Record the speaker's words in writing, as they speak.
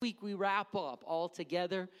week we wrap up all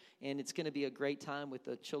together, and it's going to be a great time with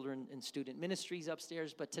the children and student ministries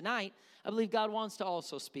upstairs. But tonight, I believe God wants to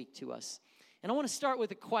also speak to us. And I want to start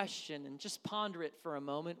with a question and just ponder it for a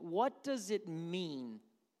moment. What does it mean?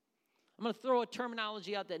 I'm going to throw a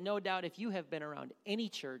terminology out that no doubt if you have been around any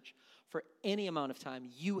church for any amount of time,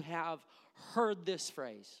 you have heard this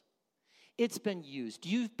phrase. It's been used.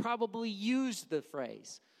 You've probably used the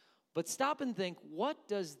phrase. But stop and think, what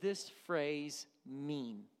does this phrase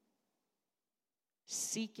mean?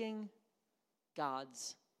 Seeking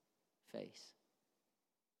God's face.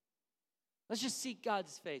 Let's just seek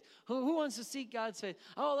God's face. Who wants to seek God's face?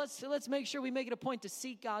 Oh, let's make sure we make it a point to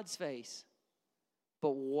seek God's face.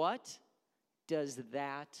 But what does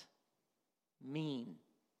that mean?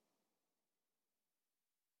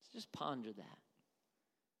 Let's just ponder that.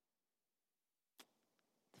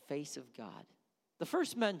 The face of God. The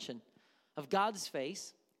first mention of God's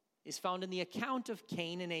face is found in the account of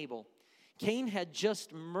Cain and Abel. Cain had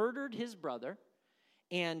just murdered his brother,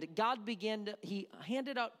 and God he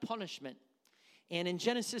handed out punishment. And in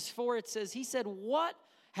Genesis 4, it says, he said, "What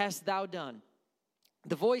hast thou done?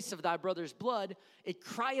 The voice of thy brother's blood, it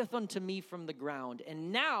crieth unto me from the ground.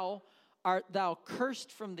 And now art thou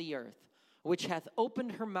cursed from the earth, which hath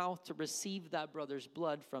opened her mouth to receive thy brother's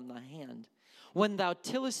blood from thy hand. When thou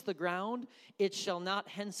tillest the ground, it shall not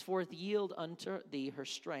henceforth yield unto thee her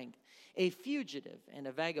strength. A fugitive and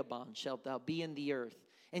a vagabond shalt thou be in the earth."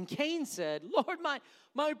 And Cain said, "Lord,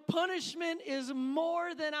 my punishment is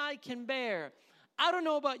more than I can bear." I don't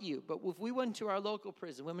know about you, but if we went to our local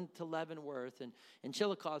prison, we went to Leavenworth and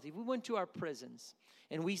Chillicothe, if we went to our prisons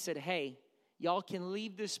and we said, "Hey, y'all can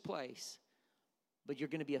leave this place, but you're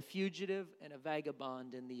going to be a fugitive and a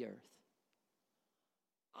vagabond in the earth,"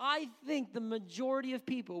 I think the majority of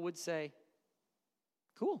people would say,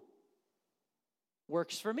 "Cool.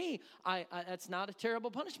 Works for me. That's not a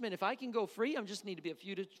terrible punishment. If I can go free, I just need to be a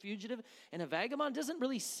fugitive and a vagabond." Doesn't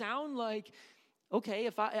really sound like, okay,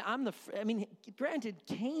 granted,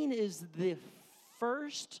 Cain is the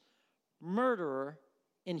first murderer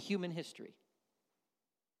in human history.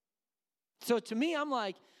 So to me, I'm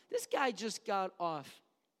like, this guy just got off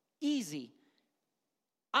easy.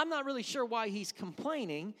 I'm not really sure why he's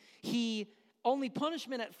complaining. Only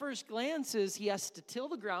punishment at first glance is he has to till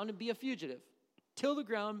the ground and be a fugitive. Till the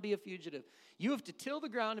ground and be a fugitive. You have to till the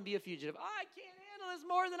ground and be a fugitive. I can't handle this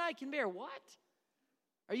more than I can bear. What?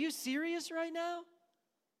 Are you serious right now?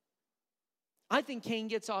 I think Cain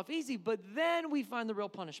gets off easy, but then we find the real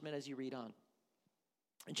punishment as you read on.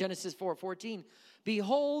 In Genesis 4:14,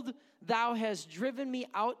 "Behold, thou hast driven me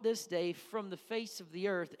out this day from the face of the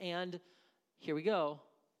earth, and," here we go,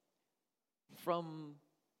 "from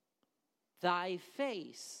thy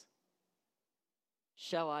face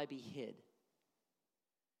shall I be hid.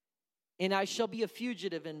 And I shall be a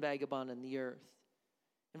fugitive and vagabond in the earth."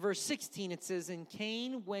 In verse 16, it says, "And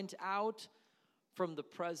Cain went out from the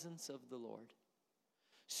presence of the Lord."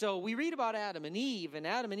 So we read about Adam and Eve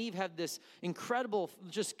had this incredible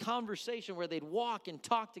just conversation where they'd walk and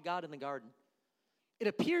talk to God in the garden. It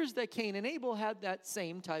appears that Cain and Abel had that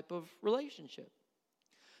same type of relationship.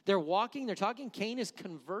 They're walking, they're talking. Cain is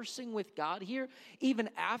conversing with God here. Even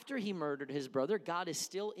after he murdered his brother, God is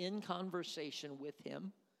still in conversation with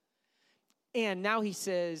him. And now he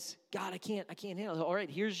says, "God, I can't handle it. All right,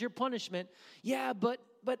 here's your punishment." "Yeah, but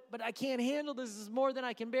I can't handle this. This is more than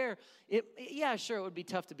I can bear." Sure, it would be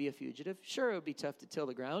tough to be a fugitive. Sure, it would be tough to till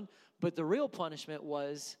the ground. But the real punishment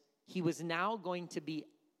was he was now going to be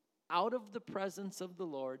out of the presence of the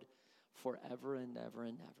Lord forever and ever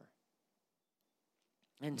and ever.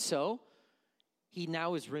 And so he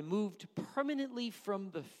now is removed permanently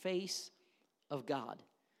from the face of God.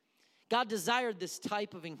 God desired this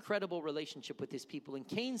type of incredible relationship with his people. In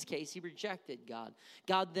Cain's case, he rejected God.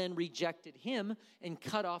 God then rejected him and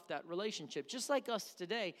cut off that relationship. Just like us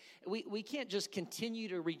today, we can't just continue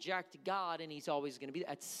to reject God and he's always going to be there.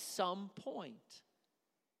 At some point,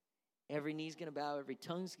 every knee's going to bow, every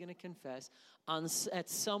tongue's going to confess. At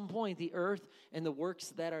some point, the earth and the works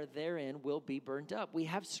that are therein will be burnt up. We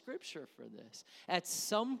have scripture for this. At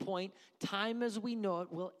some point, time as we know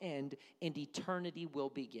it will end and eternity will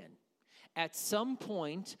begin. At some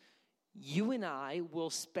point, you and I will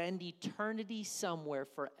spend eternity somewhere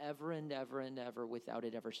forever and ever and ever without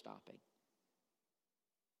it ever stopping.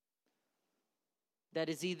 That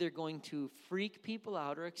is either going to freak people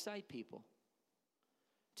out or excite people.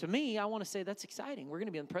 To me, I want to say that's exciting. We're going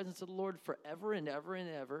to be in the presence of the Lord forever and ever and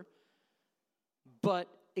ever. But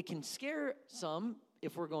it can scare some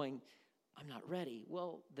if we're going, "I'm not ready."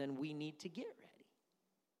 Well, then we need to get ready.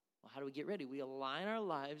 Well, how do we get ready? We align our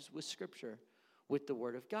lives with Scripture. with the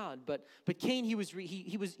word of God. But Cain,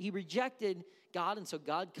 he rejected God, and so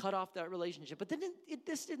God cut off that relationship. But then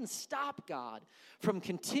this didn't stop God from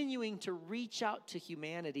continuing to reach out to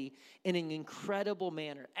humanity in an incredible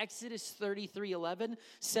manner. Exodus 33:11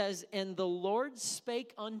 says, "And the Lord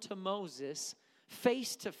spake unto Moses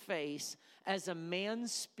face to face, as a man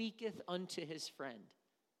speaketh unto his friend.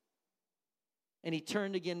 And he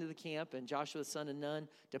turned again to the camp, and Joshua the son of Nun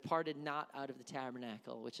departed not out of the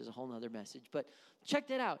tabernacle," which is a whole other message. But check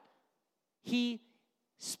that out. He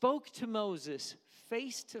spoke to Moses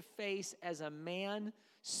face to face as a man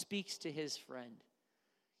speaks to his friend.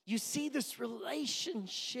 You see, this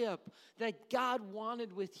relationship that God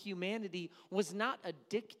wanted with humanity was not a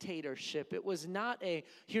dictatorship. It was not a,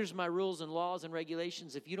 here's my rules and laws and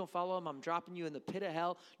regulations. If you don't follow them, I'm dropping you in the pit of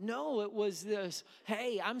hell. No, it was this,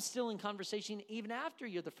 hey, I'm still in conversation even after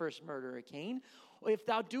you're the first murderer, Cain. If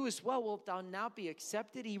thou doest well, wilt thou now be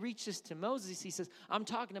accepted? He reaches to Moses. He says, I'm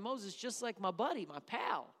talking to Moses just like my buddy, my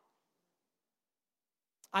pal.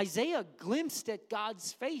 Isaiah glimpsed at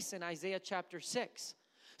God's face in Isaiah chapter 6.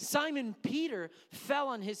 Simon Peter fell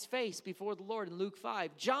on his face before the Lord in Luke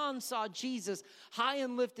 5. John saw Jesus high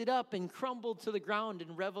and lifted up and crumbled to the ground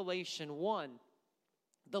in Revelation 1.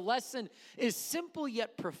 The lesson is simple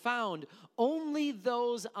yet profound. Only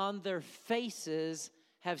those on their faces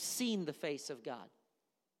have seen the face of God.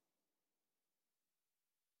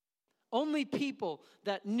 Only people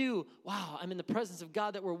that knew, wow, I'm in the presence of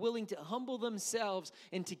God, that were willing to humble themselves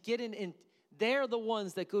and to get in, and they're the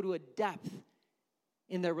ones that go to a depth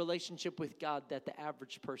in their relationship with God that the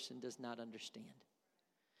average person does not understand.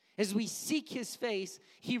 As we seek his face,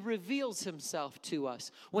 he reveals himself to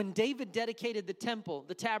us. When David dedicated the temple,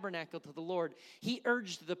 the tabernacle to the Lord, he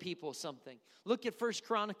urged the people something. Look at 1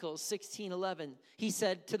 Chronicles 16:11. He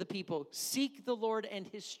said to the people, seek the Lord and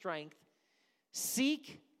his strength.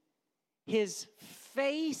 Seek his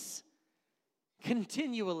face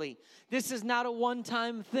continually. This is not a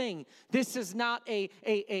one-time thing. This is not okay,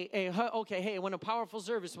 hey, when a powerful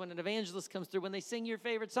service, when an evangelist comes through, when they sing your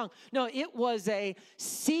favorite song. No, it was a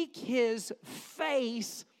seek his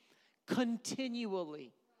face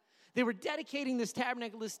continually. They were dedicating this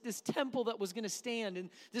tabernacle, this temple that was going to stand, and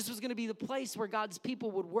this was going to be the place where God's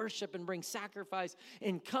people would worship and bring sacrifice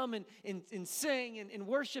and come and sing and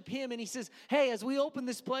worship him. And he says, hey, as we open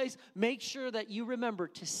this place, make sure that you remember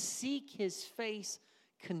to seek his face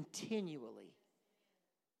continually.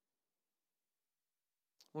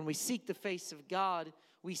 When we seek the face of God,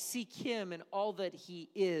 we seek him and all that he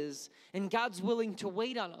is. And God's willing to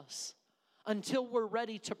wait on us until we're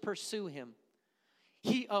ready to pursue him.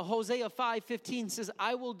 Hosea 5:15 says,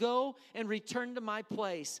 I will go and return to my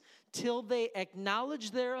place till they acknowledge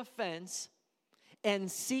their offense and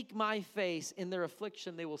seek my face. In their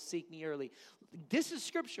affliction, they will seek me early. This is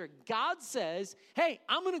scripture. God says, hey,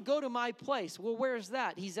 I'm going to go to my place. Well, where's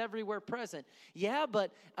that? He's everywhere present. Yeah,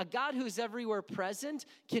 but a God who's everywhere present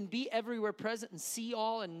can be everywhere present and see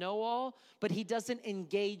all and know all, but he doesn't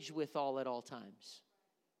engage with all at all times.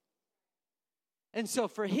 And so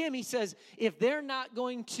for him, he says, if they're not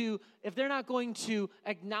going to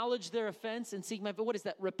acknowledge their offense and seek my, what is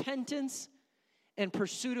that? Repentance and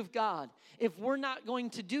pursuit of God. If we're not going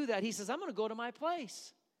to do that, he says, I'm going to go to my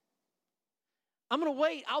place. I'm going to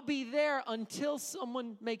wait. I'll be there until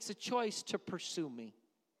someone makes a choice to pursue me.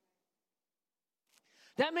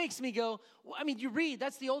 That makes me go, well, I mean, you read,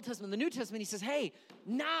 that's the Old Testament. The New Testament, he says, hey,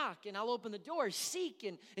 knock and I'll open the door. Seek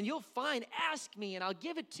and you'll find. Ask me and I'll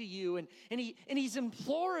give it to you. And he's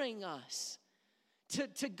imploring us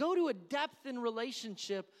to go to a depth in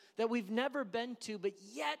relationship that we've never been to, but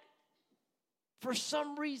yet for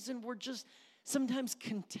some reason we're just sometimes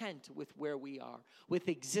content with where we are, with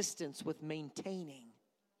existence, with maintaining.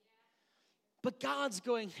 But God's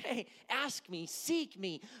going, hey, ask me, seek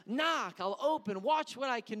me, knock, I'll open, watch what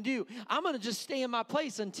I can do. I'm going to just stay in my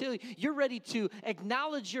place until you're ready to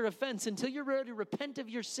acknowledge your offense, until you're ready to repent of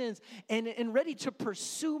your sins and ready to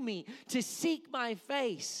pursue me, to seek my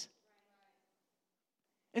face.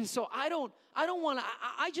 And so I don't want to,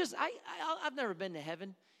 I've never been to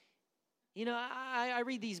heaven. You know, I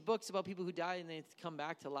read these books about people who die and they come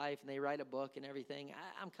back to life and they write a book and everything.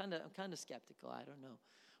 I'm kind of skeptical. I don't know.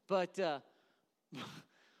 But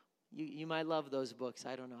you might love those books.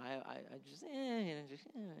 I don't know.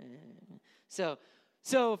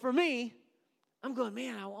 So for me, I'm going,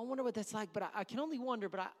 man, I wonder what that's like. But I can only wonder.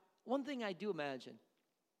 But one thing I do imagine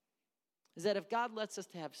is that if God lets us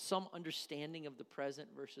to have some understanding of the present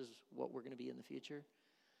versus what we're going to be in the future,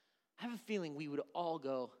 I have a feeling we would all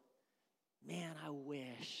go, man, I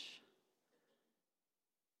wish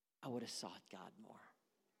I would have sought God more.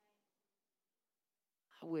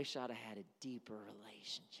 I wish I'd have had a deeper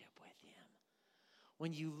relationship with him.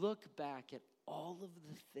 When you look back at all of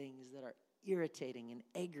the things that are irritating and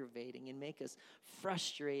aggravating and make us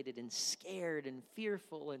frustrated and scared and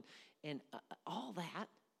fearful and all that,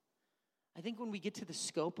 I think when we get to the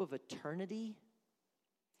scope of eternity,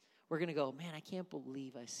 we're going to go, man, I can't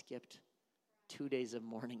believe I skipped 2 days of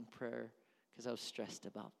morning prayer because I was stressed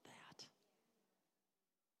about that.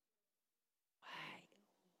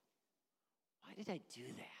 Why did I do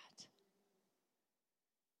that?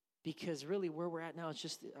 Because really where we're at now, it's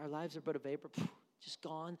just our lives are but a vapor, just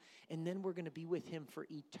gone. And then we're going to be with him for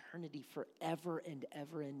eternity, forever and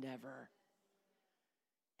ever and ever.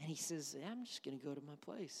 And he says, I'm just going to go to my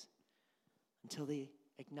place until they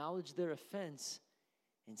acknowledge their offense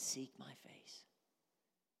and seek my face.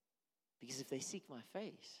 Because if they seek my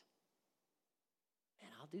face,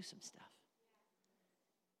 man, I'll do some stuff.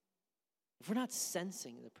 If we're not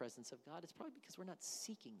sensing the presence of God, it's probably because we're not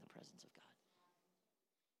seeking the presence of God.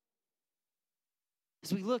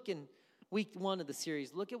 As we look in week 1 of the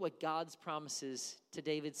series, look at what God's promises to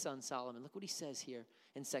David's son Solomon. Look what he says here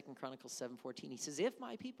in 2 Chronicles 7:14. He says, if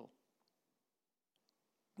my people,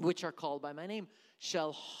 which are called by my name,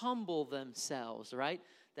 shall humble themselves, right?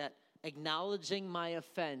 That acknowledging my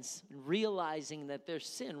offense, realizing that there's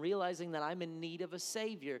sin, realizing that I'm in need of a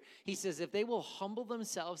Savior. He says, if they will humble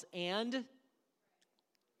themselves and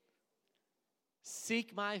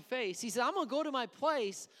seek my face. He said, I'm going to go to my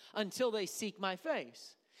place until they seek my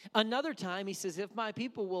face. Another time, he says, if my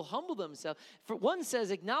people will humble themselves. For one says,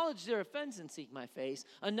 acknowledge their offense and seek my face.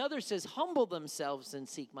 Another says, humble themselves and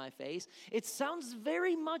seek my face. It sounds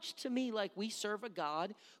very much to me like we serve a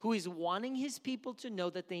God who is wanting his people to know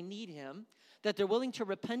that they need him, that they're willing to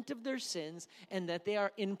repent of their sins, and that they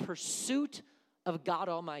are in pursuit of God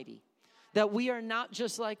Almighty. That we are not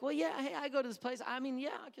just like, well, yeah, hey, I go to this place. I mean,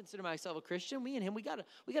 yeah, I consider myself a Christian. Me and him, we got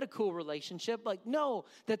a cool relationship. Like, no,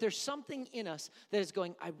 that there's something in us that is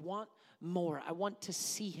going, I want more. I want to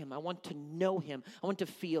see him. I want to know him. I want to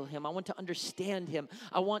feel him. I want to understand him.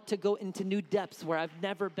 I want to go into new depths where I've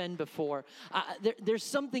never been before. There's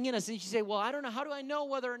something in us. And you say, well, I don't know. How do I know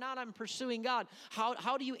whether or not I'm pursuing God?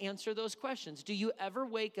 How do you answer those questions? Do you ever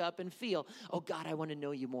wake up and feel, oh, God, I want to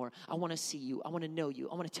know you more. I want to see you. I want to know you.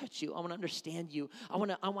 I want to touch you. I want to understand you. I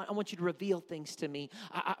want you to reveal things to me.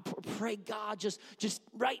 I pray, God, just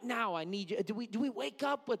right now, I need you. Do we wake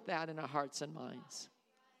up with that in our hearts and minds?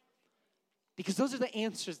 Because those are the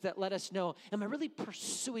answers that let us know, am I really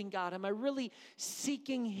pursuing God? Am I really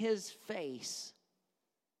seeking his face?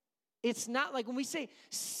 It's not like when we say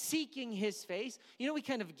seeking his face, you know,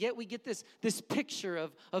 we get this picture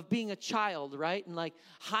of being a child, right? And like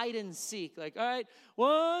hide and seek. Like, all right,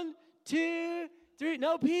 1, 2, 3,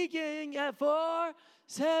 no peeking at 4,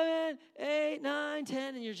 7, 8, 9,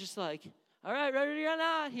 10. And you're just like, all right, ready or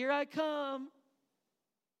not, here I come.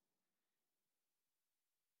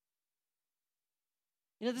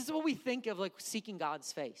 You know, this is what we think of like seeking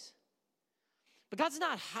God's face. But God's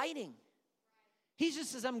not hiding. He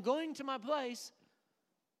just says, I'm going to my place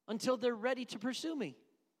until they're ready to pursue me.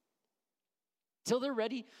 Till they're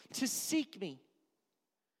ready to seek me.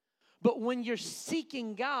 But when you're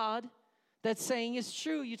seeking God, that saying is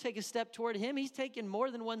true. You take a step toward him, he's taken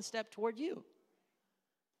more than one step toward you.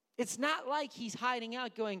 It's not like he's hiding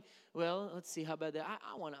out going, well, let's see how about that.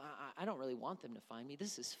 I don't really want them to find me.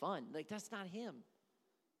 This is fun. Like, that's not him.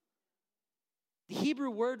 The Hebrew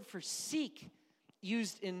word for seek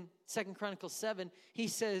used in 2 Chronicles 7, he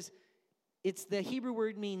says, the Hebrew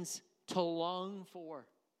word means to long for,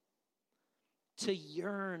 to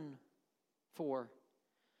yearn for,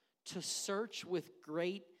 to search with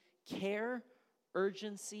great care,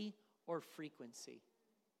 urgency, or frequency.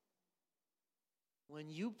 When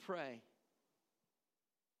you pray,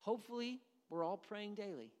 hopefully we're all praying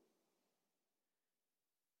daily.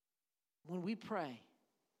 When we pray,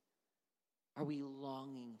 are we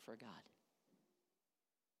longing for God?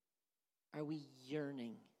 Are we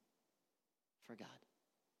yearning for God?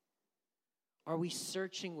 Are we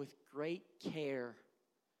searching with great care,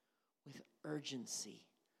 with urgency,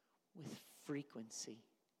 with frequency?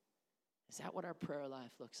 Is that what our prayer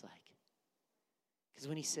life looks like? Because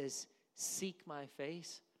when he says, seek my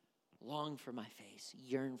face, long for my face,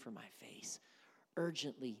 yearn for my face,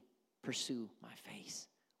 urgently pursue my face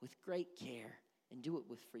with great care and do it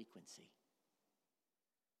with frequency.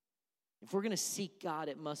 If we're going to seek God,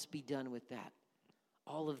 it must be done with that.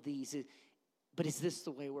 All of these. But is this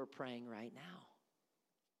the way we're praying right now?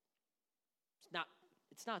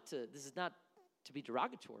 This is not to be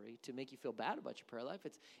derogatory, to make you feel bad about your prayer life.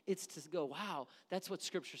 It's to go, wow, that's what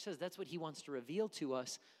Scripture says. That's what he wants to reveal to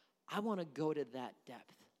us. I want to go to that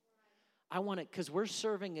depth. I want it because we're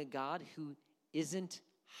serving a God who isn't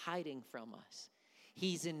hiding from us.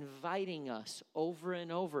 He's inviting us over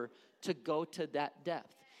and over to go to that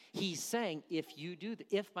depth. He's saying, if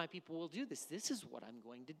my people will do this, this is what I'm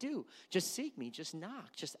going to do. Just seek me, just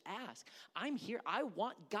knock, just ask. I'm here.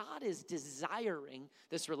 God is desiring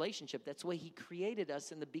this relationship. That's the way he created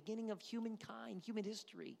us in the beginning of humankind, human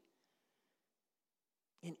history.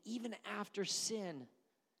 And even after sin,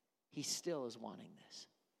 he still is wanting this.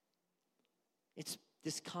 It's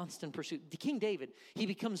this constant pursuit. King David, he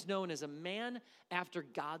becomes known as a man after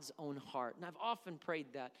God's own heart. And I've often prayed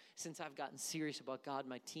that since I've gotten serious about God in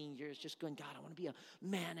my teen years, just going, God, I want to be a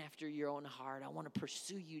man after your own heart. I want to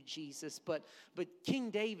pursue you, Jesus. But King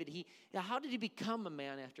David, how did he become a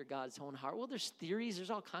man after God's own heart? Well, there's theories. There's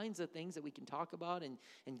all kinds of things that we can talk about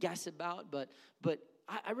and guess about. But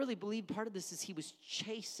I really believe part of this is he was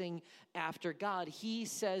chasing after God. He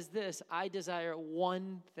says this, I desire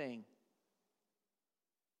one thing.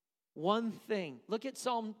 One thing. Look at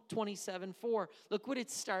Psalm 27:4. Look what it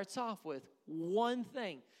starts off with. One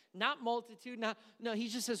thing. Not multitude. No, he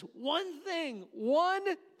just says, one thing. One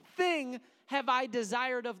thing have I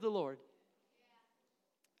desired of the Lord.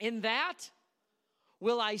 In that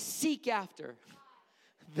will I seek after,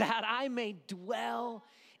 that I may dwell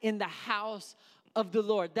in the house of the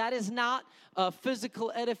Lord. That is not a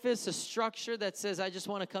physical edifice, a structure that says, I just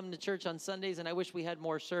want to come to church on Sundays and I wish we had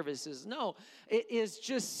more services. No, it is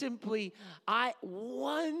just simply,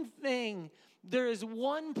 one thing. There is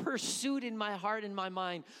one pursuit in my heart and my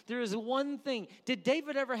mind. There is one thing. Did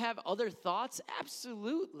David ever have other thoughts?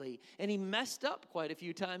 Absolutely. And he messed up quite a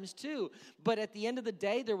few times too. But at the end of the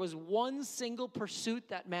day, there was one single pursuit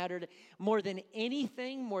that mattered more than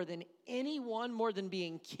anything, more than anyone, more than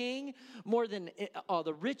being king, more than all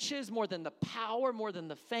the riches, more than the power, more than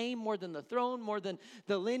the fame, more than the throne, more than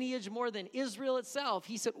the lineage, more than Israel itself.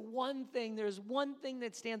 He said one thing, there's one thing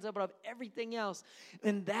that stands up above everything else,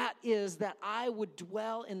 and that is that I would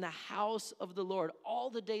dwell in the house of the Lord all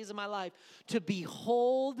the days of my life to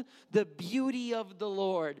behold the beauty of the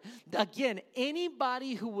Lord. Again,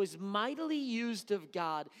 anybody who was mightily used of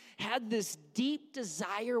God had this deep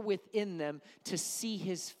desire within them to see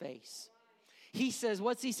his face. He says,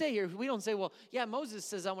 what's he say here? We don't say, well, yeah, Moses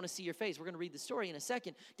says, I want to see your face. We're going to read the story in a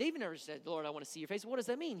second. David never said, Lord, I want to see your face. What does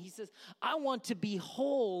that mean? He says, I want to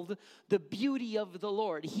behold the beauty of the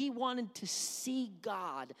Lord. He wanted to see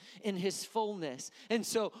God in his fullness. And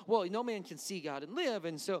so, well, no man can see God and live.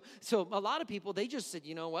 And so a lot of people, they just said,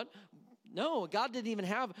 you know what? No, God didn't even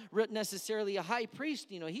have necessarily a high priest.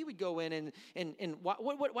 You know, he would go in and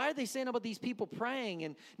why are they saying about these people praying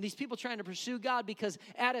and these people trying to pursue God? Because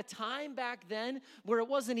at a time back then where it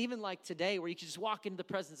wasn't even like today where you could just walk into the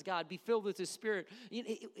presence of God, be filled with his spirit,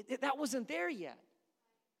 that wasn't there yet.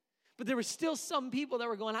 But there were still some people that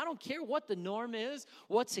were going, I don't care what the norm is,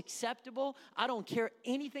 what's acceptable. I don't care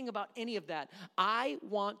anything about any of that. I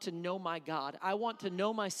want to know my God. I want to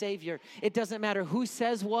know my Savior. It doesn't matter who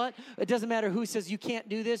says what. It doesn't matter who says you can't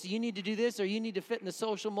do this, you need to do this, or you need to fit in the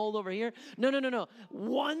social mold over here. No.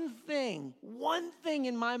 One thing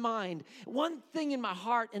in my mind, one thing in my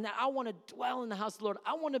heart, and that I want to dwell in the house of the Lord.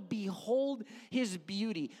 I want to behold his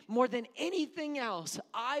beauty. More than anything else,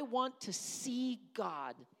 I want to see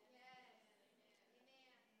God.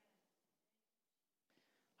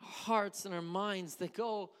 Hearts and our minds that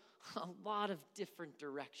go a lot of different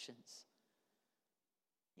directions.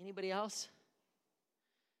 Anybody else?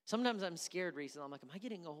 Sometimes I'm scared recently. I'm like, am I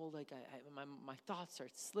getting old? Like my thoughts are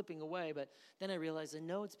slipping away. But then I realize,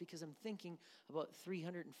 no, it's because I'm thinking about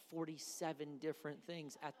 347 different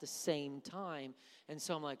things at the same time. And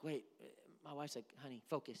so I'm like, wait, my wife's like, honey,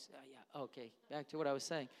 focus. Yeah, okay, back to what I was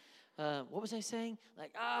saying. What was I saying?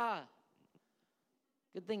 Like,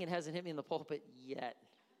 good thing it hasn't hit me in the pulpit yet.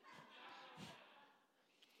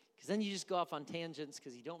 Because then you just go off on tangents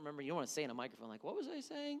because you don't remember. You don't want to say in a microphone, like, what was I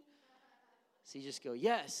saying? So you just go,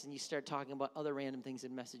 yes, and you start talking about other random things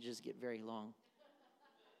and messages get very long.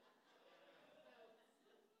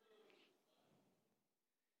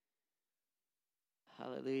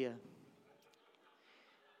 Hallelujah.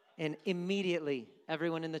 And immediately,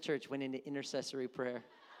 everyone in the church went into intercessory prayer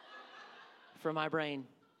for my brain.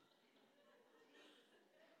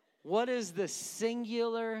 What is the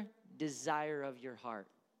singular desire of your heart?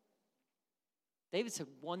 David said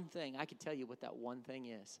one thing. I could tell you what that one thing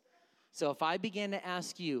is. So if I began to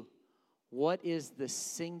ask you, what is the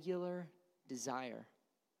singular desire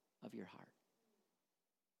of your heart?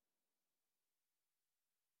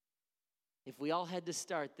 If we all had to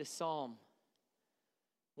start this psalm,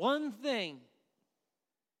 one thing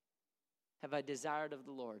have I desired of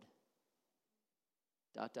the Lord. ...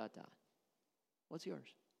 What's yours?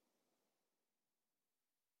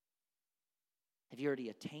 Have you already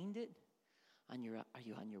attained it? Are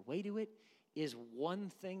you on your way to it? Is one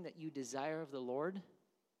thing that you desire of the Lord,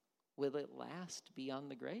 will it last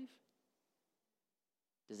beyond the grave?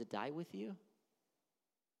 Does it die with you? Does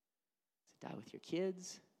it die with your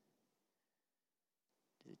kids?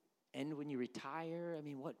 Does it end when you retire? I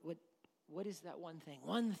mean, what is that one thing?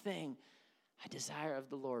 One thing I desire of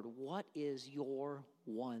the Lord. What is your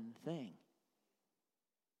one thing?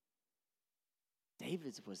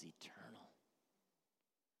 David's was eternal.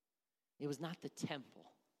 It was not the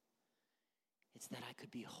temple. It's that I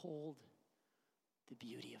could behold the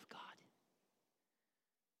beauty of God.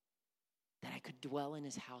 That I could dwell in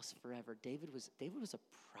his house forever. David was a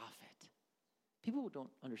prophet. People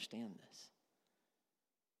don't understand this.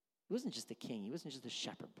 He wasn't just a king. He wasn't just a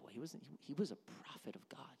shepherd boy. He was a prophet of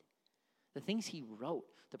God. The things he wrote,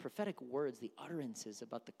 the prophetic words, the utterances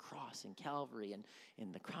about the cross and Calvary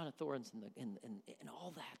and the crown of thorns and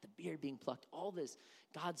all that, the beard being plucked, all this,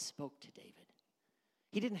 God spoke to David.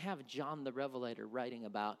 He didn't have John the Revelator writing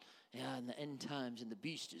about, in the end times and the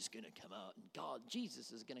beast is going to come out and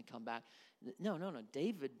Jesus is going to come back. No.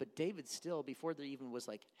 David still, before there even was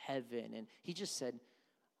like heaven, and he just said,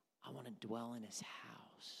 I want to dwell in his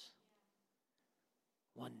house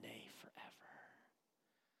one day forever.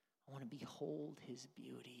 I want to behold his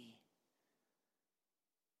beauty.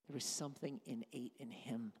 There was something innate in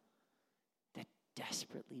him that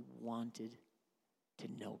desperately wanted to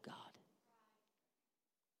know God.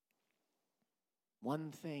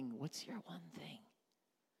 One thing, what's your one thing?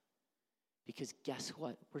 Because guess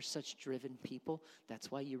what? We're such driven people.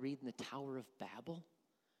 That's why you read in the Tower of Babel.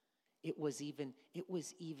 It was even, you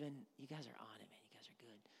guys are on it, man. You guys are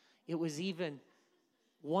good. It was even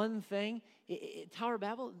one thing. Tower of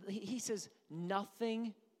Babel, he says,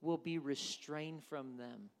 nothing will be restrained from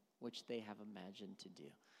them, which they have imagined to do.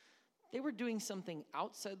 They were doing something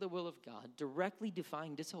outside the will of God, directly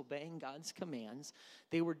defying, disobeying God's commands.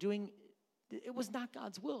 It was not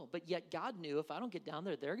God's will, but yet God knew if I don't get down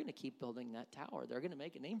there, they're going to keep building that tower. They're going to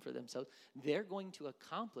make a name for themselves. They're going to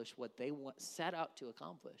accomplish what they set out to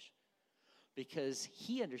accomplish because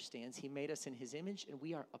he understands he made us in his image and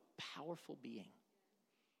we are a powerful being.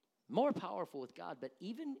 More powerful with God, but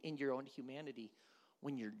even in your own humanity,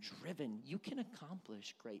 when you're driven, you can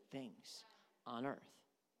accomplish great things on earth.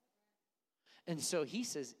 And so he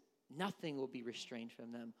says, nothing will be restrained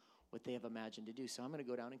from them what they have imagined to do. So I'm going to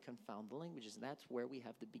go down and confound the languages. And that's where we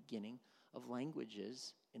have the beginning of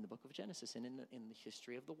languages in the book of Genesis and in the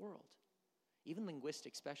history of the world. Even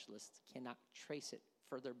linguistic specialists cannot trace it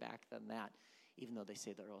further back than that, even though they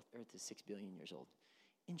say the earth is 6 billion years old.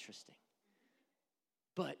 Interesting.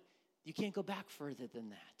 But you can't go back further than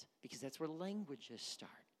that because that's where languages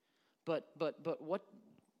start. But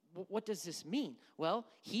what does this mean? Well,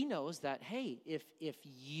 he knows that, hey, if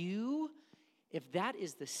that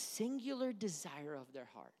is the singular desire of their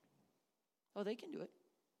heart, they can do it.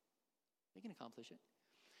 They can accomplish it.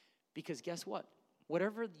 Because guess what?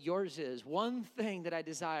 Whatever yours is, one thing that I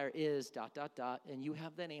desire is ... and you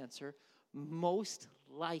have that answer, most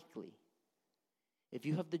likely, if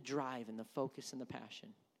you have the drive and the focus and the passion,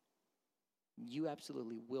 you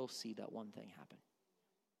absolutely will see that one thing happen.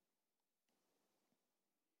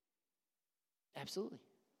 Absolutely.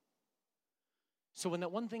 So when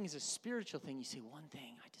that one thing is a spiritual thing, you say, one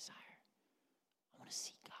thing I desire. I want to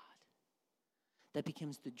see God. That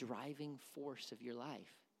becomes the driving force of your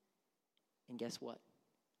life. And guess what?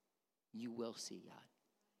 You will see God.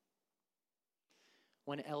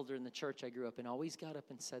 One elder in the church I grew up in always got up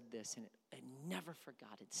and said this, and I never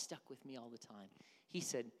forgot. It stuck with me all the time. He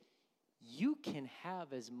said, you can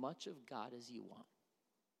have as much of God as you want.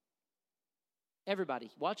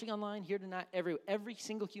 Everybody watching online, here tonight, every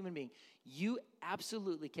single human being, you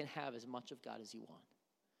absolutely can have as much of God as you want.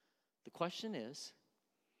 The question is,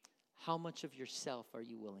 how much of yourself are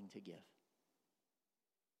you willing to give?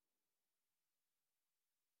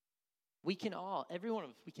 We can every one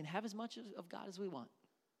of us, we can have as much of God as we want.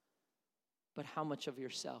 But how much of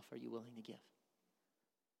yourself are you willing to give?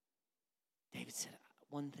 David said,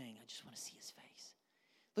 one thing, I just want to see his face.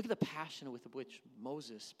 Look at the passion with which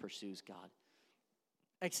Moses pursues God.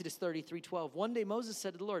 Exodus 33:12. One day Moses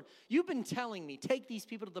said to the Lord, you've been telling me, take these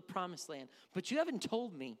people to the promised land, but you haven't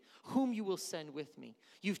told me whom you will send with me.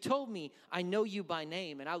 You've told me I know you by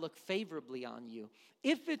name and I look favorably on you.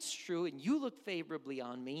 If it's true and you look favorably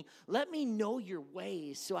on me, let me know your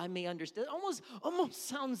ways so I may understand. It almost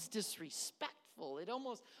sounds disrespectful. prideful. It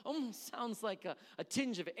almost sounds like a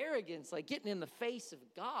tinge of arrogance, like getting in the face of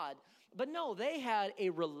God. But no, they had a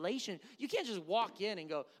relation. You can't just walk in and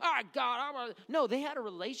go, all right, God. No, they had a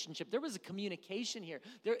relationship. There was a communication here.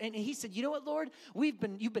 And he said, you know what, Lord?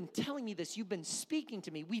 You've been telling me this. You've been speaking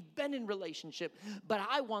to me. We've been in relationship. But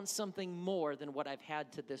I want something more than what I've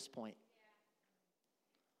had to this point.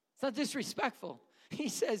 It's not disrespectful. He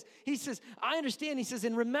says, I understand. He says,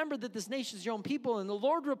 and remember that this nation is your own people. And the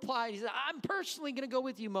Lord replied, he said, I'm personally going to go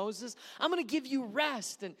with you, Moses. I'm going to give you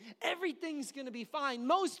rest and everything's going to be fine.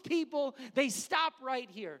 Most people, they stop right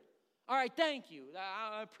here. All right, thank you.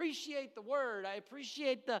 I appreciate the word. I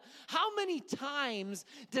appreciate how many times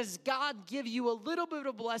does God give you a little bit of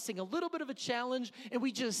a blessing, a little bit of a challenge, and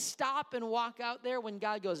we just stop and walk out there when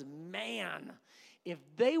God goes, man, if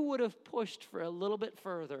they would have pushed for a little bit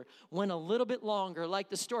further, went a little bit longer,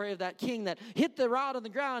 like the story of that king that hit the rod on the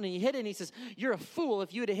ground and he hit it and he says, you're a fool.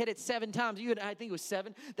 If you would have hit it 7 times, I think it was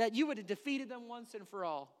 7, that you would have defeated them once and for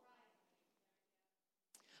all.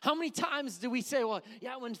 How many times do we say, well,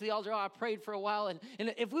 yeah, I went to the altar, I prayed for a while, and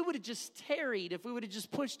if we would have just tarried, if we would have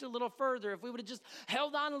just pushed a little further, if we would have just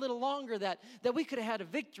held on a little longer, that we could have had a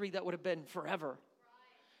victory that would have been forever.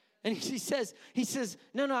 And he says,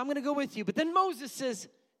 no, I'm going to go with you. But then Moses says,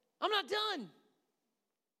 I'm not done.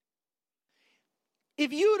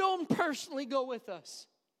 If you don't personally go with us,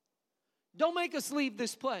 don't make us leave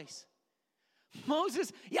this place.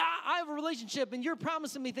 Moses, yeah, I have a relationship and you're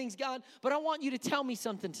promising me things, God, but I want you to tell me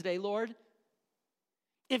something today, Lord.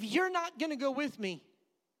 If you're not going to go with me,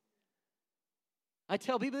 I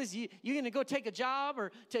tell people this, you're going to go take a job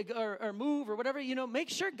or move or whatever, make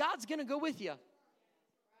sure God's going to go with you.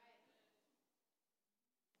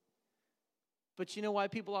 But you know why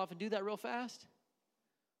people often do that real fast?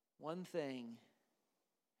 One thing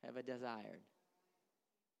have I desired,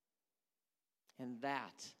 and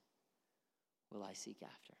that will I seek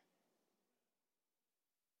after.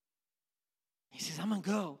 He says, I'm going to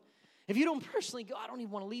go. If you don't personally go, I don't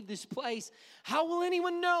even want to leave this place. How will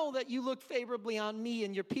anyone know that you look favorably on me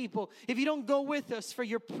and your people if you don't go with us? For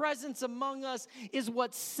your presence among us is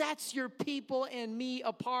what sets your people and me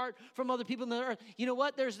apart from other people in the earth. You know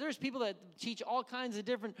what? There's people that teach all kinds of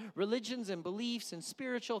different religions and beliefs and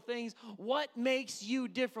spiritual things. What makes you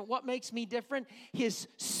different? What makes me different? His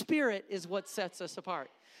Spirit is what sets us apart.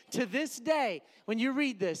 To this day, when you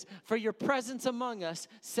read this, for your presence among us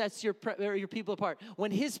sets your people apart.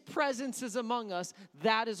 When his presence is among us,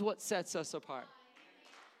 that is what sets us apart.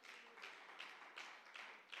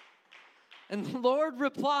 And the Lord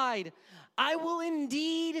replied, I will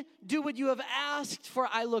indeed do what you have asked, for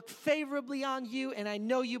I look favorably on you, and I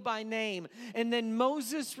know you by name. And then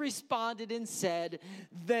Moses responded and said,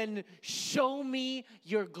 then show me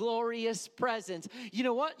your glorious presence. You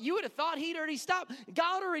know what? You would have thought he'd already stopped.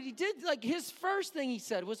 God already did. Like his first thing he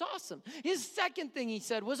said was awesome. His second thing he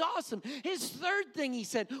said was awesome. His third thing he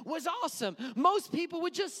said was awesome. Most people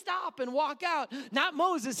would just stop and walk out. Not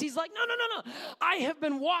Moses. He's like, no. I have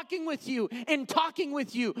been walking with you and talking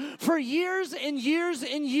with you for years and years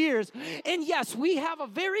and years. And yes, we have a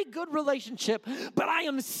very good relationship, but I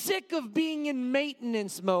am sick of being in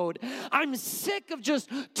maintenance mode. I'm sick of just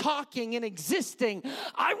talking and existing.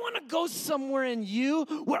 I want to go somewhere in you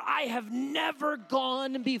where I have never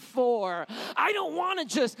gone before. I don't want to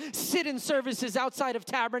just sit in services outside of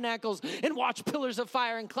tabernacles and watch pillars of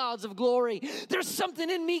fire and clouds of glory. There's something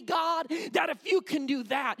in me, God, that if you can do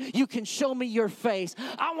that, you can show me your face.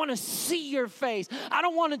 I want to see your face. I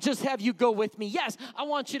don't want to just have you go with me. Yes, I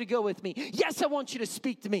want you to go with me. Yes, I want you to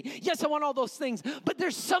speak to me. Yes, I want all those things. But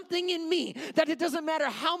there's something in me that it doesn't matter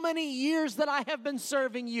how many years that I have been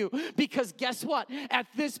serving you. Because guess what? At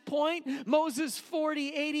this point, Moses 40,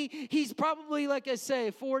 80, he's probably, like I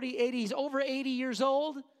say, 40, 80, he's over 80 years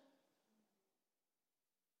old.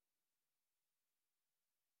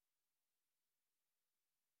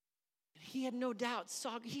 He had no doubt.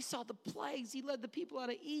 He saw the plagues. He led the people out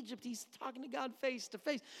of Egypt. He's talking to God face to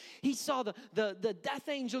face. He saw the death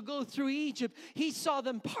angel go through Egypt. He saw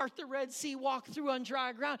them part the Red Sea, walk through on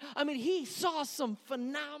dry ground. I mean, he saw some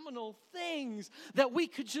phenomenal things that we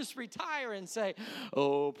could just retire and say,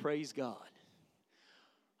 oh, praise God.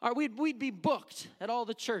 Or we'd be booked at all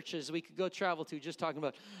the churches we could go travel to just talking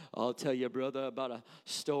about, I'll tell you, brother, about a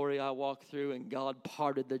story I walked through and God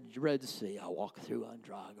parted the Red Sea. I walked through on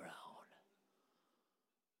dry ground.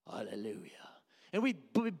 Hallelujah. And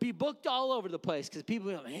we'd be booked all over the place because people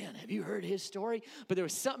would go, man, have you heard his story? But there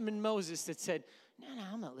was something in Moses that said, no,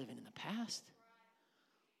 I'm not living in the past.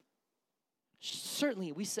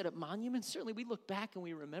 Certainly, we set up monuments. Certainly, we look back and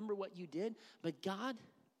we remember what you did. But God,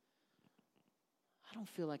 I don't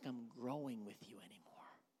feel like I'm growing with you anymore.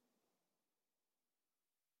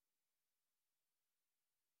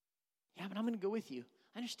 Yeah, but I'm going to go with you.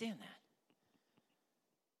 I understand that.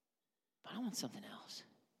 But I want something else.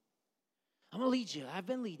 I'm going to lead you. I've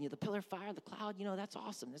been leading you. The pillar of fire, the cloud, that's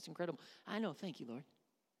awesome. That's incredible. I know. Thank you, Lord.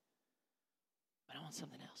 But I want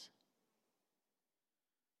something else.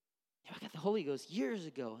 I got the Holy Ghost years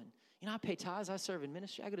ago, and I pay tithes. I serve in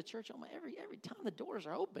ministry. I go to church every time the doors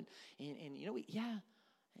are open, and and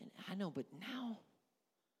I know. But now,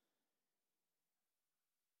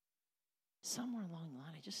 somewhere along the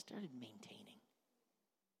line, I just started maintaining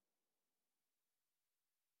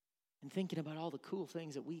and thinking about all the cool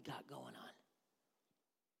things that we got going on.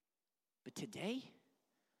 But today,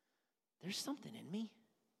 there's something in me.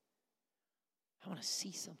 I want to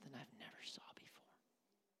see something I've never saw before.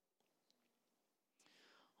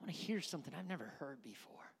 I want to hear something I've never heard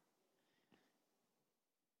before.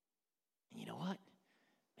 And you know what?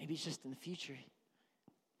 Maybe it's just in the future,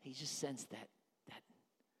 he just sensed that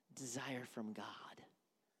desire from God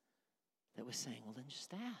that was saying, well, then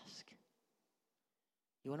just ask.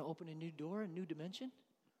 You want to open a new door, a new dimension?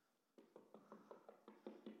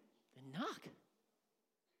 Then knock.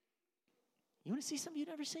 You want to see something you've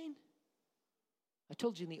never seen? I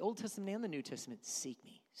told you in the Old Testament and the New Testament, seek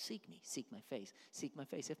me, seek my face, seek my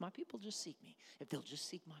face. If my people just seek me, if they'll just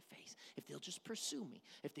seek my face, if they'll just pursue me,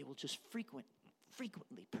 if they will just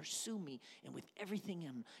frequently pursue me, and with everything in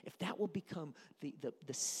them, if that will become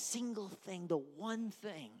the single thing, the one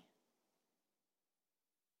thing.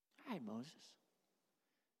 All right, Moses,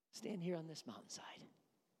 stand here on this mountainside,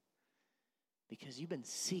 because you've been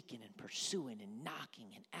seeking and pursuing and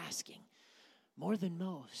knocking and asking more than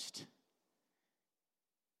most.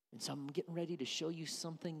 And so I'm getting ready to show you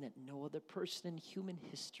something that no other person in human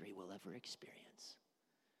history will ever experience.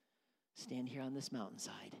 Stand here on this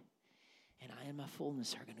mountainside, and I and my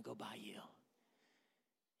fullness are going to go by you.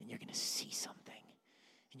 And you're going to see something,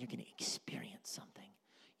 and you're going to experience something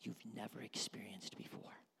you've never experienced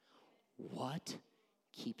before. What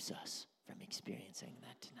keeps us from experiencing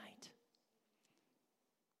that tonight?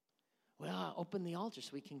 Well, I'll open the altar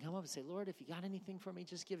so we can come up and say, Lord, if you got anything for me,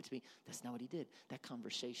 just give it to me. That's not what he did. That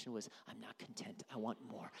conversation was, I'm not content. I want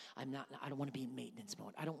more. I don't want to be in maintenance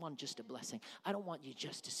mode. I don't want just a blessing. I don't want you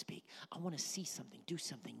just to speak. I want to see something, do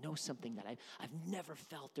something, know something that I've never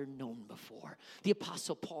felt or known before. The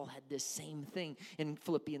Apostle Paul had this same thing in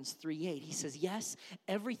Philippians 3:8. He says, yes,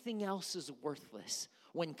 everything else is worthless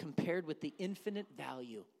when compared with the infinite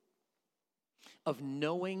value of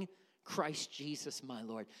knowing Christ Jesus, my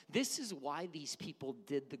Lord. This is why these people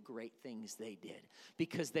did the great things they did.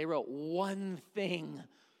 Because they wrote, one thing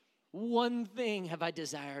have I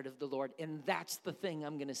desired of the Lord, and that's the thing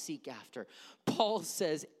I'm going to seek after. Paul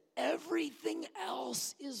says, everything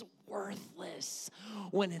else is worthless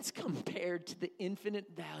when it's compared to the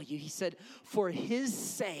infinite value. He said, for his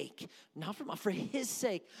sake, for his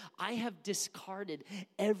sake, I have discarded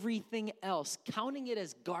everything else, counting it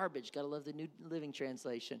as garbage. Gotta love the New Living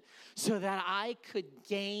Translation. So that I could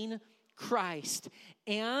gain Christ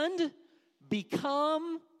and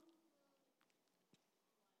become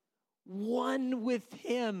one with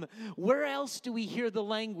him. Where else do we hear the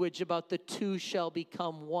language about the two shall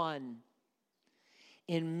become one?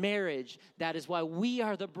 In marriage. That is why we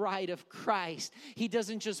are the bride of Christ. He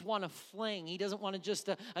doesn't just want a fling. He doesn't want just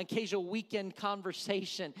an occasional weekend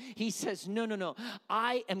conversation. He says, no.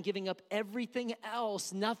 I am giving up everything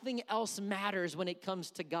else. Nothing else matters when it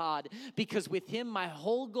comes to God. Because with him, my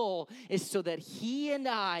whole goal is so that he and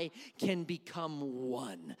I can become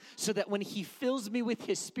one. So that when he fills me with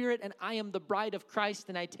his spirit and I am the bride of Christ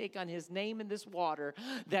and I take on his name in this water,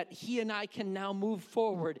 that he and I can now move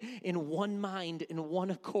forward in one mind, in one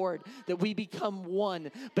accord, that we become one.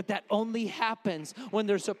 But that only happens when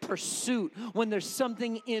there's a pursuit, when there's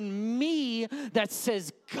something in me that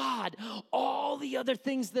says, God, all the other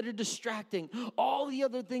things that are distracting, all the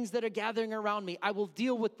other things that are gathering around me, I will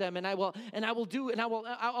deal with them, and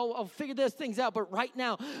I'll figure those things out. But right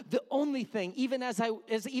now, the only thing, even as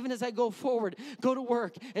I go forward, go to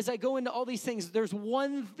work, as I go into all these things, there's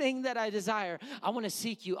one thing that I desire. I want to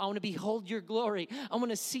seek you. I want to behold your glory. I want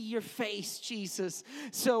to see your face, Jesus.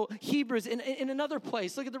 So Hebrews, in another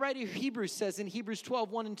place, look at the writer of Hebrews says in Hebrews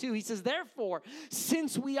 12:1-2, he says, therefore,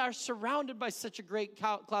 since we are surrounded by such a great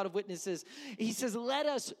cloud of witnesses, he says, let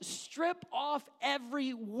us strip off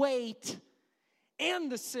every weight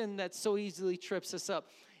and the sin that so easily trips us up.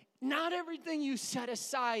 Not everything you set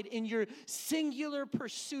aside in your singular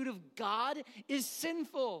pursuit of God is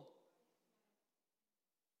sinful.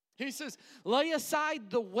 He says, lay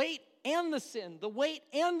aside the weight and the sin. The weight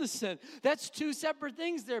and the sin. That's two separate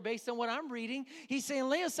things there based on what I'm reading. He's saying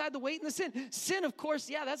lay aside the weight and the sin. Sin, of course,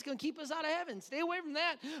 yeah, that's going to keep us out of heaven. Stay away from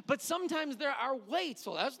that. But sometimes there are weights.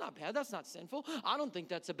 Well, that's not bad. That's not sinful. I don't think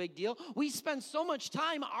that's a big deal. We spend so much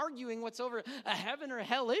time arguing what's over a heaven or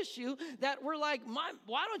hell issue that we're like,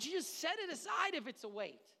 why don't you just set it aside if it's a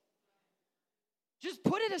weight? Just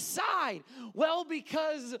put it aside. Well,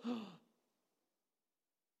 because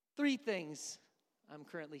 3 things I'm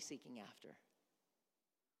currently seeking after,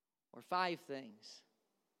 or 5 things.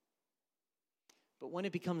 But when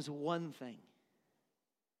it becomes one thing,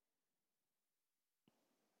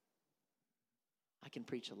 I can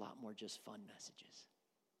preach a lot more just fun messages.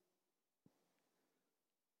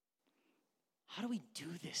 How do we do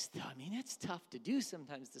this, though? I mean, it's tough to do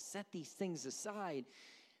sometimes, to set these things aside.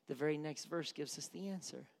 The very next verse gives us the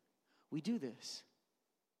answer. We do this.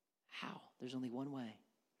 How? There's only one way.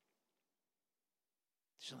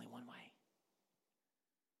 There's only one way.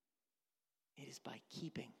 It is by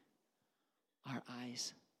keeping our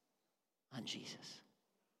eyes on Jesus.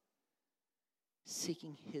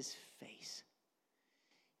 Seeking his face.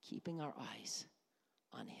 Keeping our eyes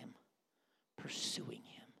on him. Pursuing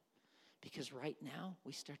him. Because right now,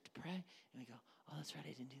 we start to pray, and we go, oh, that's right, I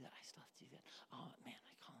didn't do that. I still have to do that. Oh, man,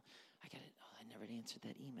 I never answered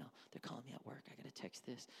that email. They're calling me at work. I got to text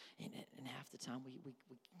this. And half the time, we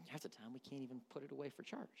can't even put it away for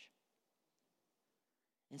charge.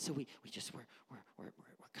 And so we're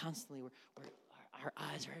constantly, our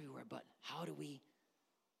eyes are everywhere. But how do we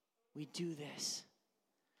do this?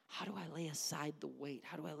 How do I lay aside the weight?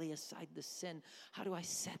 How do I lay aside the sin? How do I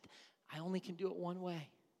I only can do it one way.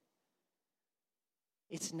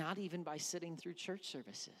 It's not even by sitting through church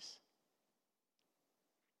services.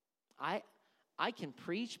 I can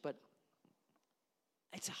preach, but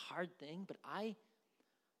it's a hard thing, but I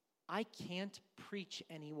can't preach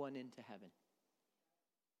anyone into heaven.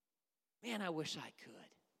 Man, I wish I could.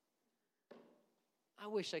 I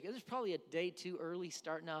wish I could. There's probably a day too early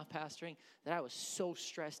starting off pastoring that I was so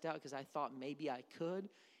stressed out because I thought maybe I could.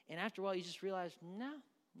 And after a while, you just realize, no.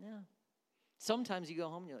 Sometimes you go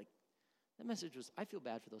home and you're like, that message I feel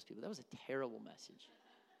bad for those people. That was a terrible message.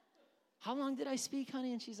 How long did I speak,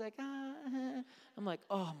 honey? And she's like, I'm like,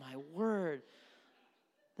 oh, my word.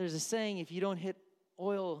 There's a saying, if you don't hit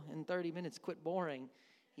oil in 30 minutes, quit boring,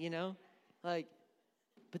 Like,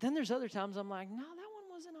 but then there's other times I'm like, no, that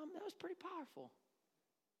one wasn't, that was pretty powerful.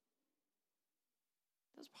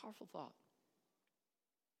 That was a powerful thought.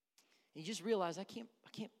 And you just realize I can't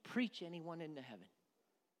preach anyone into heaven.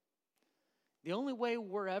 The only way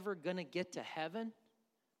we're ever going to get to heaven,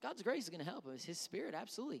 God's grace is going to help us. His Spirit,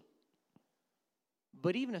 absolutely.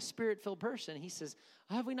 But even a Spirit-filled person, he says,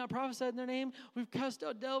 have we not prophesied in their name? We've cast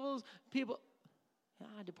out devils. People,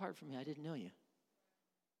 depart from me. I didn't know you.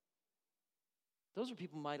 Those are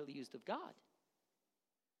people mightily used of God.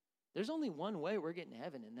 There's only one way we're getting to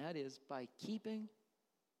heaven, and that is by keeping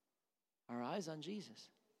our eyes on Jesus.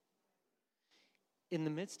 In the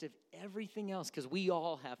midst of everything else, because we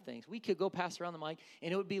all have things. We could go pass around the mic,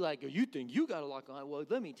 and it would be like, you think you got a lock on? Well,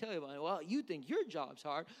 let me tell you about it. Well, you think your job's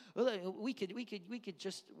hard. Well, we could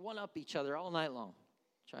just one-up each other all night long.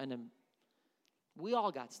 We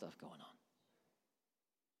all got stuff going on.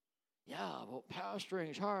 Yeah, well,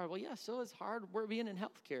 pastoring is hard. Well, yeah, so it's hard. We're being in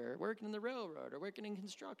healthcare, working in the railroad, or working in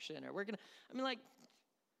construction, or we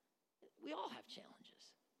all have challenges.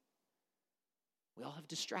 We all have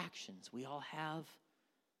distractions. We all have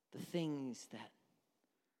the things that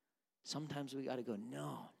sometimes we got to go,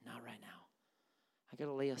 no, not right now. I got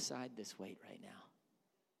to lay aside this weight right now.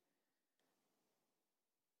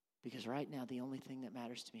 Because right now, the only thing that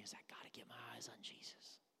matters to me is I got to get my eyes on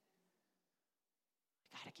Jesus.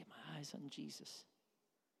 I got to get my eyes on Jesus.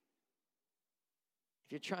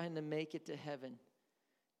 If you're trying to make it to heaven,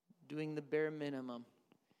 doing the bare minimum,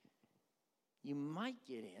 you might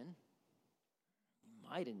get in.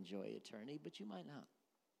 Might enjoy eternity, but you might not.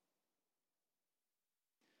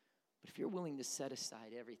 But if you're willing to set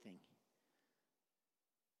aside everything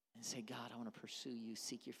and say, God, I want to pursue you,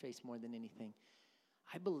 seek your face more than anything,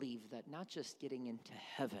 I believe that not just getting into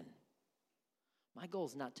heaven, my goal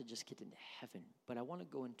is not to just get into heaven, but I want to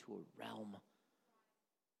go into a realm.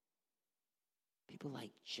 People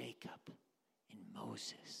like Jacob and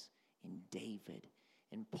Moses and David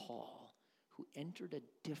and Paul who entered a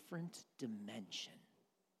different dimension.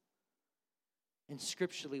 And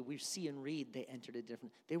scripturally, we see and read they entered a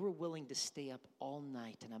different. They were willing to stay up all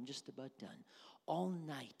night, and I'm just about done, all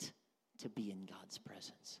night to be in God's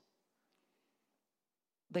presence.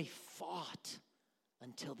 They fought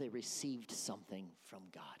until they received something from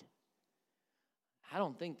God. I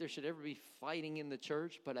don't think there should ever be fighting in the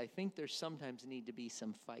church, but I think there sometimes need to be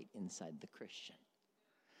some fight inside the Christian.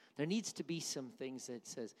 There needs to be some things that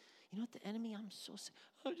says, you know what, the enemy, I'm so sick.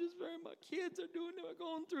 I'm just very, my kids are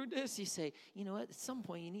going through this. You say, you know what, at some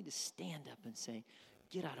point you need to stand up and say,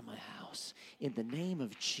 get out of my house in the name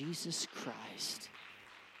of Jesus Christ.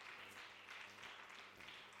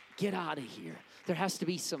 Get out of here. There has to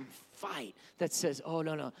be some fight that says, oh,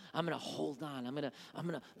 no, I'm going to hold on. I'm going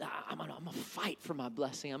to fight for my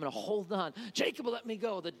blessing. I'm going to hold on. Jacob, let me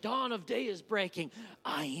go. The dawn of day is breaking.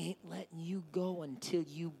 I ain't letting you go until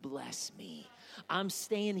you bless me. I'm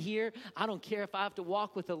staying here. I don't care if I have to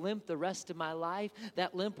walk with a limp the rest of my life.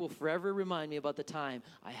 That limp will forever remind me about the time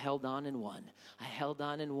I held on and won. I held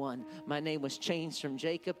on and won. My name was changed from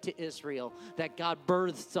Jacob to Israel. That God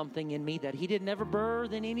birthed something in me that he didn't ever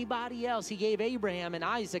birth in anybody else. He gave Abraham and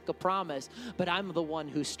Isaac a promise, but I'm the one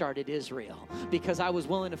who started Israel because I was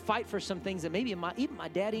willing to fight for some things that maybe even my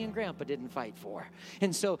daddy and grandpa didn't fight for.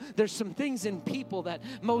 And so there's some things in people that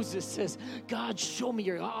Moses says, God, show me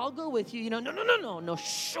I'll go with you. No,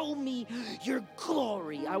 show me your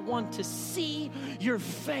glory. I want to see your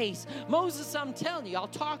face. Moses, I'm telling you, I'll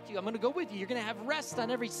talk to you. I'm going to go with you. You're going to have rest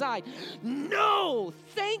on every side. No,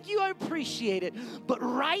 thank you. I appreciate it. But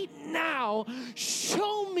right now,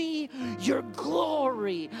 show me your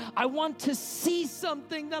glory. I want to see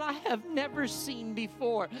something that I have never seen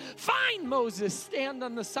before. Fine, Moses, stand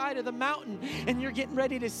on the side of the mountain, and you're getting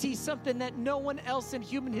ready to see something that no one else in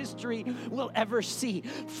human history will ever see.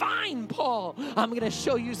 Fine, Paul, I'm going to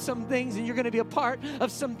show you some things, and you're going to be a part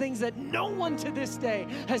of some things that no one to this day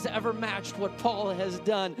has ever matched what Paul has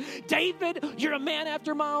done. David, you're a man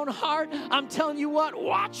after my own heart. I'm telling you what,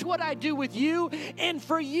 watch what I do with you. And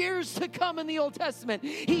for years to come in the Old Testament,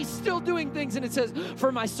 he's still doing things, and it says,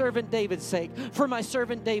 for my servant David's sake, for my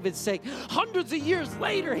servant David's sake. Hundreds of years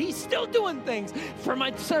later, he's still doing things for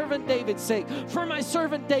my servant David's sake, for my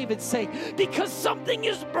servant David's sake, because something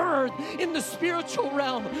is birthed in the spiritual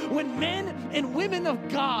realm when men and women of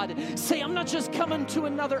God say, I'm not just coming to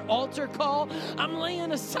another altar call. I'm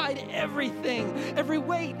laying aside everything, every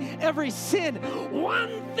weight, every sin.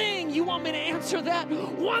 One thing, you want me to answer that?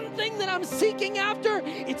 One thing that I'm seeking after,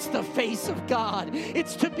 it's the face of God.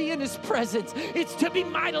 It's to be in his presence. It's to be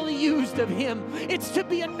mightily used of him. It's to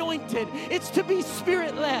be anointed. It's to be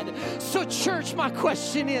spirit-led. So church, my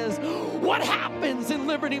question is, what happens in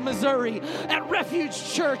Liberty, Missouri at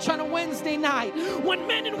Refuge Church on a Wednesday night when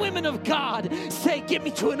men and women of God say, get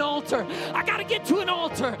me to an altar? I got to get to an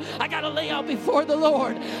altar. I got to lay out before the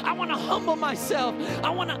Lord. I want to humble myself. I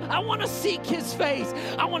want to seek his face.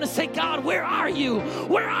 I want to say, God, where are you?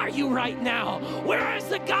 Where are you right now? Where is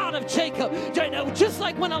the God of Jacob? Just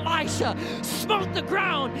like when Elisha smote the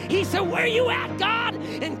ground, he said, where are you at, God?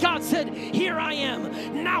 And God said, here I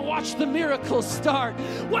am. Now watch the miracles start.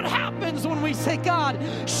 What happens when we say, God,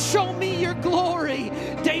 show me your glory?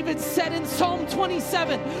 David said in Psalm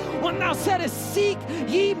 27, when thou saidest, seek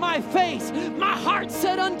ye my face, my heart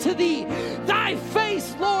said unto thee, thy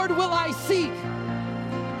face, Lord, will I seek.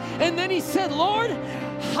 And then he said, Lord,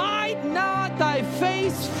 hide not thy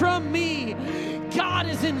face from me. God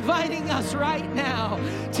is inviting us right now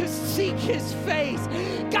to seek his face.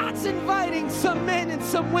 God's inviting some men and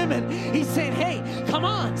some women. He's saying, hey, come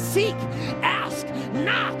on, seek, ask,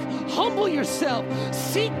 knock, humble yourself,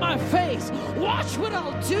 seek my face, watch what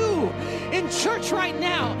I'll do. In church right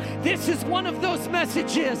now, this is one of those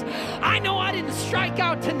messages. I know I didn't strike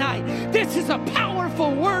out tonight. This is a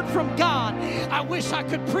powerful word from God. I wish I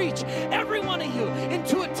could preach every one of you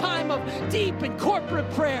into a time of deep and corporate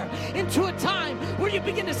prayer, into a time where you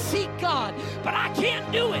begin to seek God. But I can't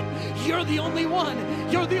do it. You're the only one.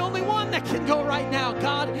 You're the only one that can go right now.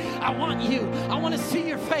 God, I want you. I want to see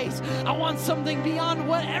your face. I want something beyond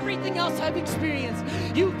what everything else I've experienced.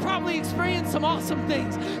 You've probably experienced some awesome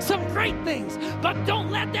things, some great things, but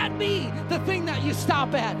don't let that be the thing that you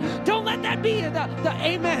stop at. Don't let that be the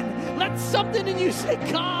amen. Let something in you say,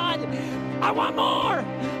 God, I want more.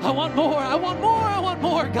 I want more. I want more. I want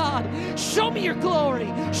more, God. Show me your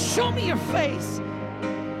glory. Show me your face.